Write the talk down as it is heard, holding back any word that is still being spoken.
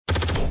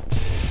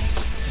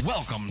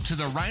Welcome to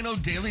the Rhino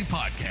Daily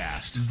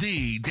Podcast,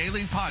 the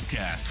daily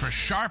podcast for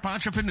sharp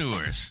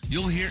entrepreneurs.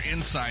 You'll hear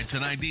insights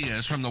and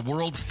ideas from the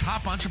world's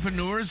top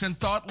entrepreneurs and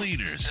thought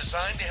leaders,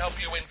 designed to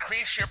help you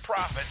increase your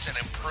profits and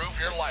improve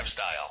your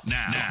lifestyle.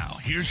 Now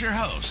here's your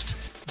host,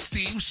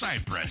 Steve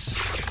Cypress.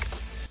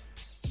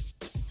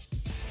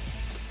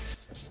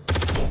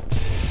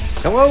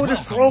 Hello, it is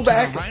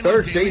Throwback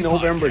Thursday, Daily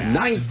November Podcast,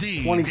 9th, the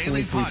 2023.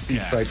 daily Steve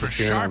podcast Cypress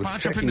for here. I sharp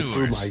was checking through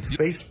entrepreneurs. my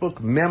Facebook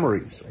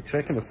memories. I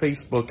check into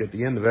Facebook at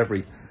the end of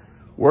every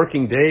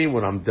working day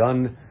when I'm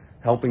done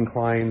helping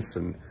clients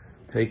and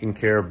taking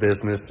care of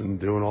business and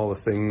doing all the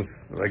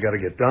things that I got to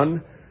get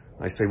done.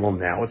 I say, well,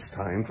 now it's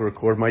time to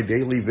record my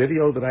daily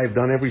video that I've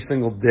done every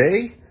single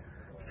day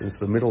since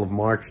the middle of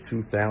March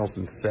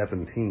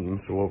 2017,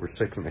 so over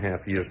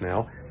 6.5 years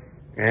now.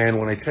 And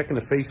when I check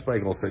into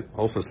Facebook, I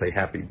also say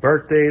happy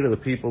birthday to the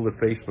people that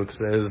Facebook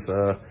says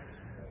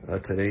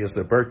today is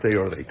their birthday,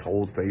 or they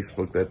told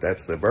Facebook that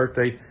that's their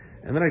birthday.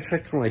 And then I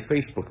check through my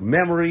Facebook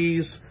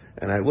memories,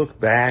 and I look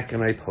back,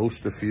 and I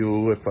post a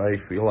few if I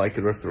feel like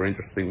it or if they're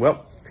interesting.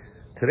 Well,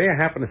 today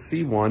I happen to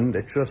see one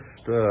that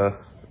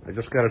I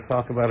just got to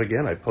talk about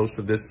again. I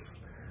posted this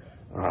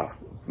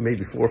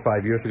maybe 4 or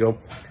 5 years ago.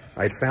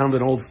 I'd found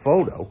an old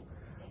photo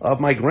of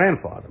my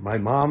grandfather, my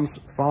mom's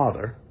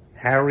father,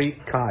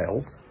 Harry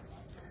Kiles,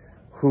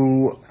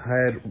 who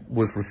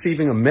was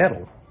receiving a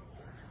medal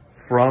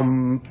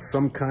from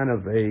some kind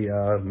of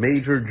a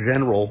major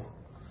general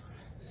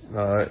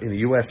in the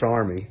U.S.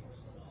 Army.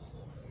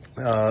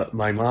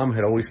 My mom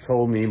had always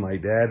told me my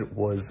dad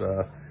was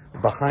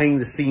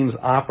behind-the-scenes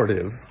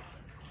operative,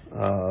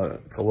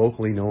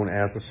 colloquially known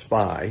as a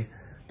spy,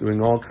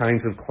 doing all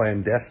kinds of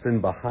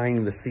clandestine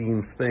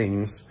behind-the-scenes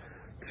things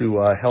to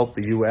help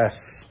the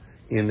U.S.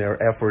 in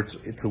their efforts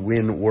to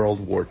win World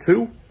War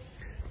II.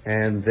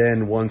 And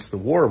then once the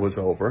war was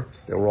over,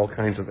 there were all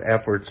kinds of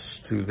efforts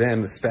to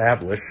then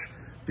establish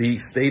the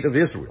State of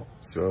Israel.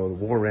 So the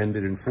war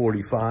ended in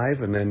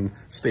 45, and then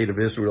State of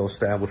Israel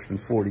established in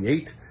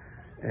 48.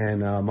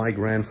 And my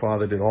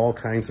grandfather did all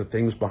kinds of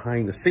things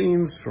behind the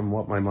scenes, from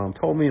what my mom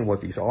told me and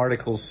what these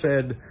articles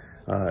said.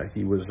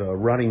 He was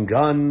running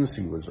guns.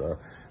 He was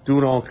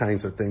doing all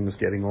kinds of things,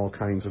 getting all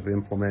kinds of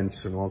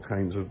implements and all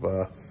kinds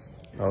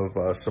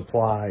of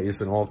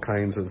supplies and all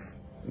kinds of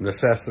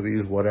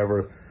necessities,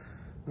 whatever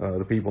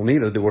the people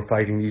needed. They were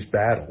fighting these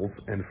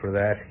battles, and for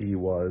that he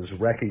was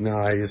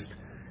recognized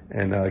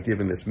and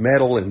given this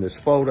medal in this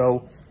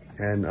photo.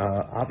 And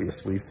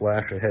obviously,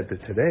 flash ahead to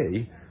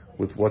today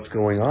with what's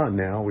going on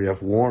now. We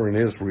have war in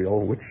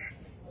Israel, which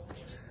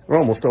we're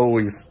almost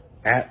always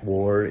at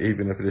war,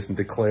 even if it isn't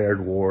declared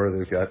war.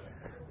 They've got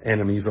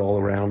enemies all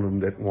around them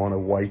that want to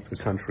wipe the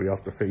country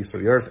off the face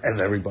of the earth,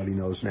 as everybody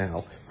knows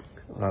now.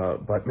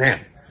 But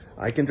man,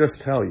 I can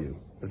just tell you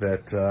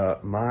that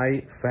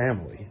my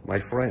family, my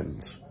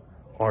friends,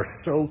 are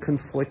so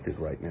conflicted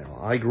right now.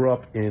 I grew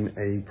up in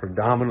a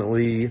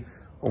predominantly,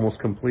 almost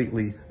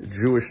completely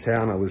Jewish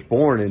town. I was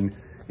born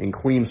in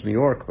Queens, New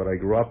York, but I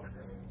grew up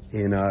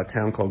in a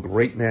town called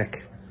Great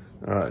Neck,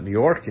 New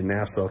York, in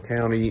Nassau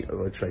County,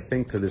 which I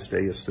think to this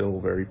day is still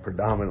a very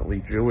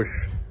predominantly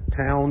Jewish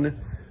town.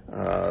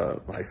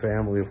 My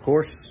family, of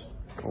course,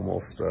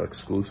 almost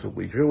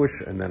exclusively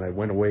Jewish. And then I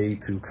went away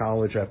to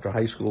college after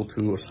high school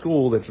to a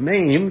school that's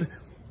named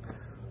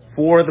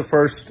for the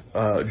first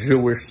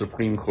Jewish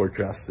Supreme Court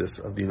Justice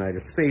of the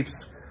United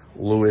States,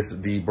 Louis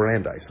D.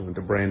 Brandeis. I went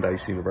to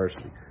Brandeis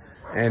University.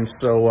 And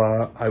so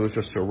I was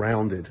just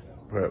surrounded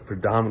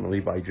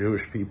predominantly by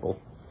Jewish people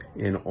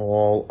in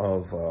all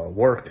of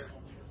work.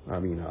 I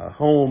mean,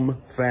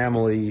 home,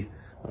 family,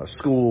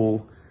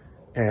 school.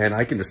 And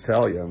I can just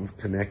tell you, I'm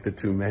connected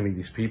to many of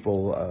these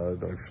people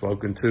that I've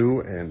spoken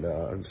to and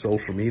on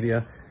social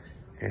media,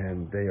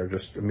 and they are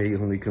just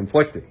amazingly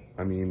conflicted.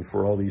 I mean,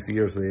 for all these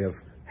years, they have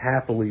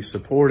happily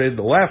supported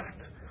the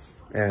left,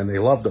 and they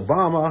loved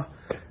Obama,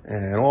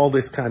 and all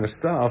this kind of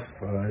stuff,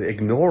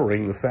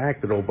 ignoring the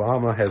fact that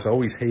Obama has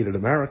always hated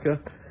America,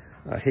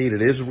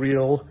 hated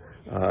Israel.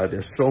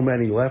 There's so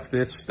many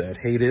leftists that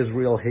hate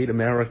Israel, hate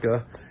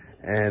America,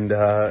 and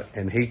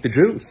hate the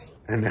Jews.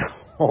 And now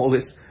all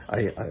this,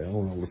 I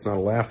don't know, it's not a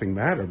laughing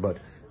matter, but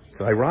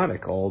it's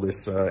ironic, all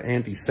this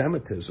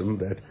anti-Semitism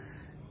that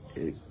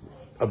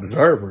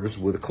observers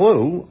with a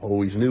clue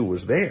always knew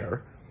was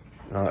there,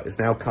 is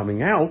now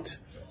coming out.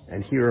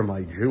 And here are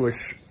my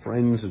Jewish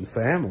friends and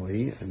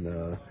family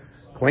and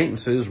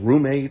acquaintances,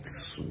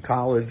 roommates in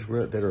college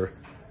that are,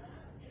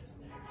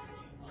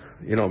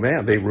 you know,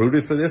 man, they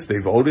rooted for this, they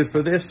voted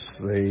for this,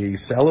 they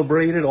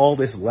celebrated all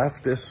this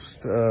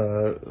leftist,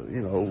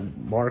 you know,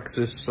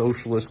 Marxist,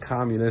 socialist,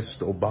 communist,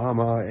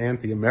 Obama,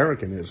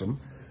 anti-Americanism.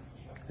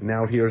 And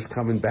now here's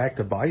coming back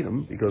to bite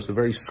them, because the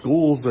very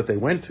schools that they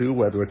went to,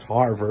 whether it's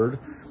Harvard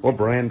or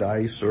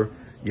Brandeis or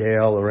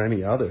Yale or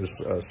any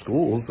others,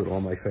 schools that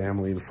all my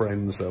family and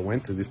friends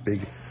went to, these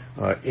big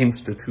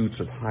institutes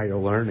of higher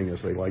learning,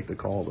 as they like to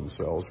call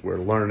themselves, where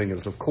learning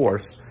is, of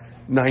course,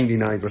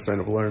 99%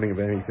 of learning of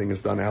anything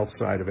is done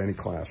outside of any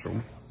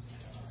classroom.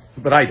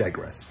 But I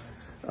digress.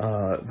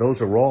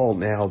 Those are all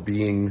now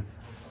being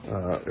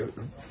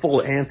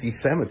full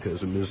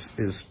anti-Semitism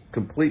is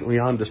completely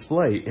on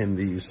display in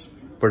these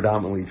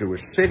predominantly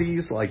Jewish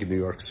cities, like in New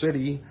York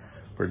City,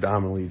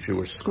 predominantly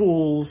Jewish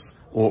schools,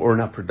 or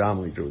not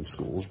predominantly Jewish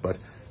schools, but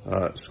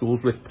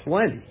schools with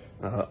plenty,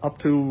 up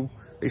to,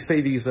 they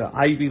say these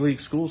Ivy League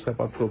schools have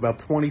up to about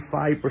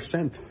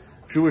 25%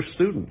 Jewish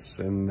students,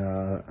 and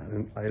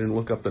I didn't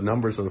look up the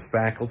numbers of the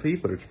faculty,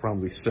 but it's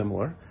probably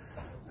similar.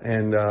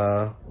 And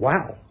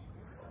wow,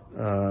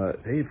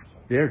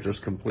 they're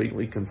just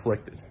completely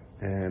conflicted,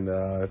 and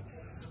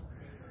it's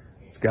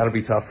got to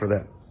be tough for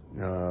them.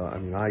 I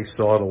mean, I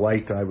saw the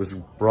light. I was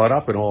brought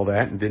up and all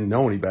that, and didn't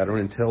know any better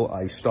until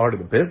I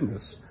started a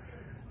business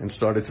and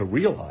started to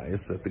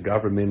realize that the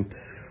government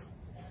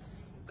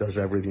does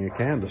everything it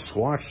can to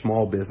squash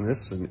small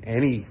business and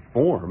any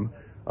form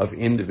of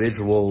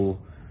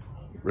individual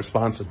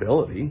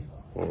responsibility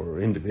or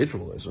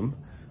individualism.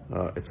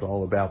 It's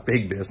all about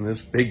big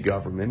business, big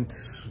government,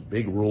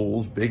 big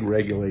rules, big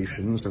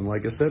regulations. And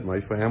like I said,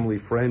 my family,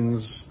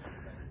 friends,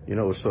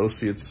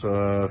 associates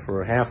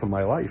for half of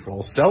my life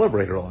all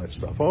celebrated all that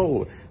stuff.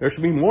 Oh, there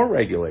should be more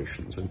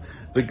regulations, and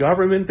the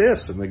government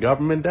this and the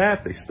government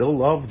that. They still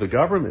love the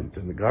government,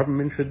 and the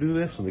government should do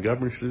this and the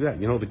government should do that.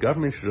 The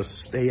government should just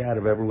stay out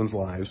of everyone's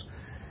lives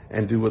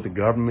and do what the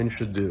government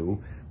should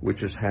do,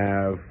 which is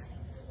have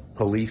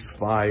police,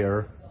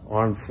 fire,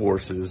 armed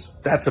forces.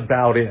 That's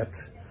about it.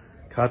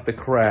 Cut the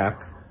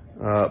crap.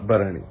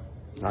 But anyway,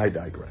 I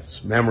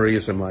digress.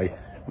 Memories of my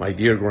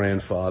dear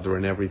grandfather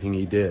and everything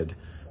he did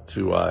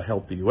to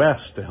help the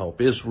U.S., to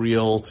help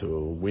Israel, to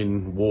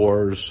win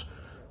wars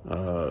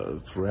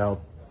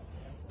throughout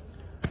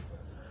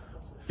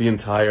the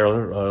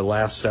entire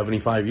last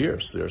 75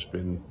 years. There's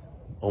been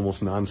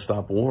almost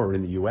nonstop war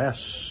in the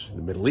U.S., in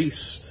the Middle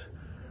East.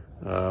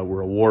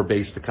 We're a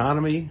war-based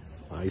economy.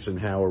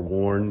 Eisenhower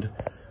warned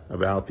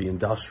about the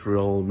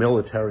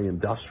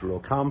military-industrial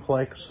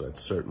complex.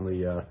 That's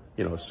certainly, as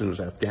soon as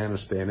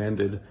Afghanistan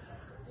ended,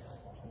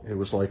 it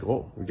was like,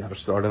 oh, we got to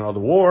start another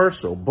war.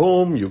 So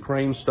boom,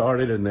 Ukraine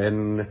started, and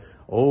then,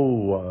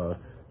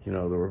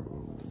 there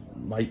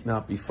might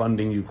not be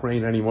funding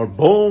Ukraine anymore.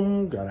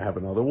 Boom, got to have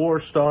another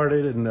war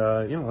started, and,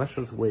 that's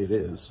just the way it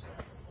is.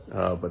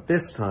 But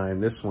this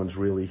time, this one's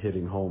really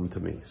hitting home to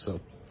me.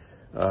 So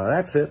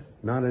that's it.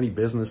 Not any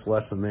business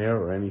lesson there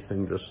or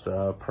anything, just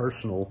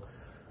personal,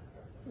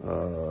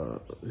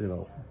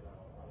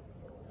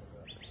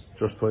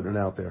 just putting it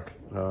out there.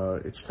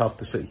 It's tough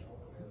to see.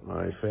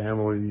 My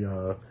family,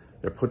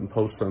 they're putting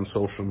posts on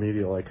social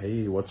media like,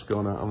 hey, what's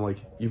going on? I'm like,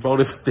 you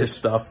voted for this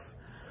stuff.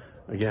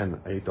 Again,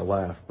 I hate to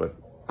laugh, but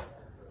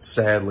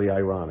sadly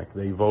ironic.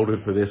 They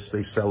voted for this,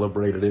 they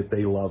celebrated it,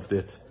 they loved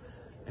it,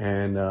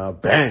 and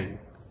bang,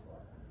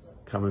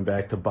 coming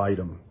back to bite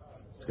them.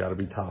 It's got to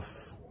be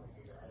tough.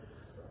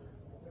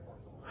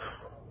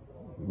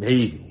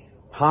 Maybe,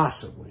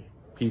 possibly,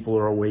 people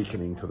are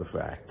awakening to the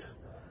fact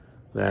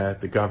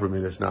that the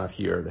government is not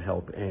here to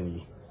help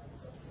any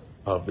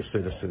of the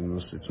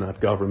citizens. It's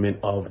not government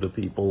of the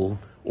people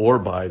or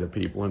by the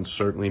people, and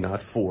certainly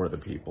not for the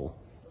people.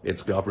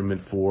 It's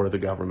government for the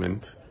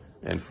government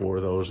and for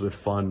those that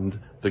fund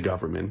the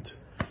government.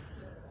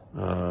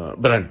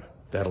 But anyway,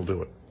 that'll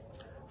do it.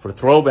 For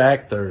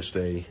Throwback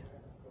Thursday,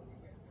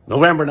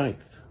 November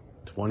 9th,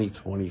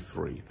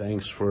 2023.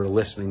 Thanks for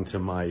listening to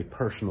my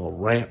personal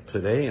rant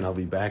today, and I'll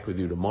be back with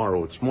you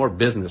tomorrow. It's more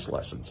business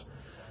lessons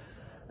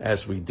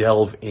as we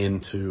delve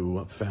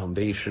into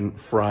Foundation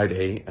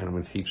Friday, and I'm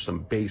going to teach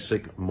some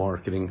basic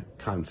marketing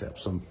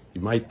concepts.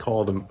 You might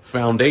call them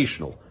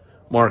foundational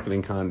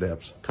marketing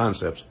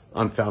concepts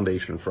on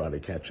Foundation Friday.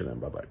 Catch you then.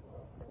 Bye-bye.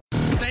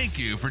 Thank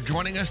you for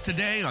joining us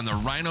today on the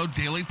Rhino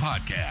Daily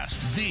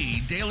Podcast, the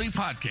daily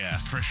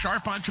podcast for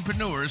sharp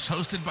entrepreneurs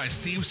hosted by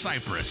Steve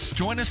Cypress.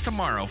 Join us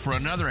tomorrow for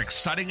another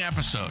exciting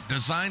episode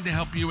designed to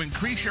help you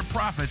increase your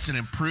profits and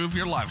improve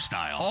your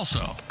lifestyle.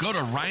 Also, go to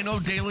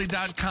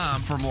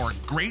rhinodaily.com for more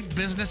great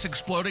business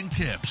exploding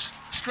tips,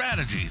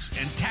 strategies,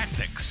 and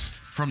tactics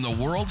from the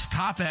world's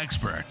top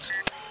experts.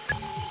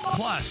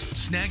 Plus,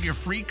 snag your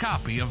free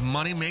copy of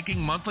Money Making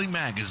Monthly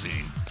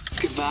magazine.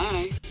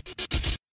 Goodbye.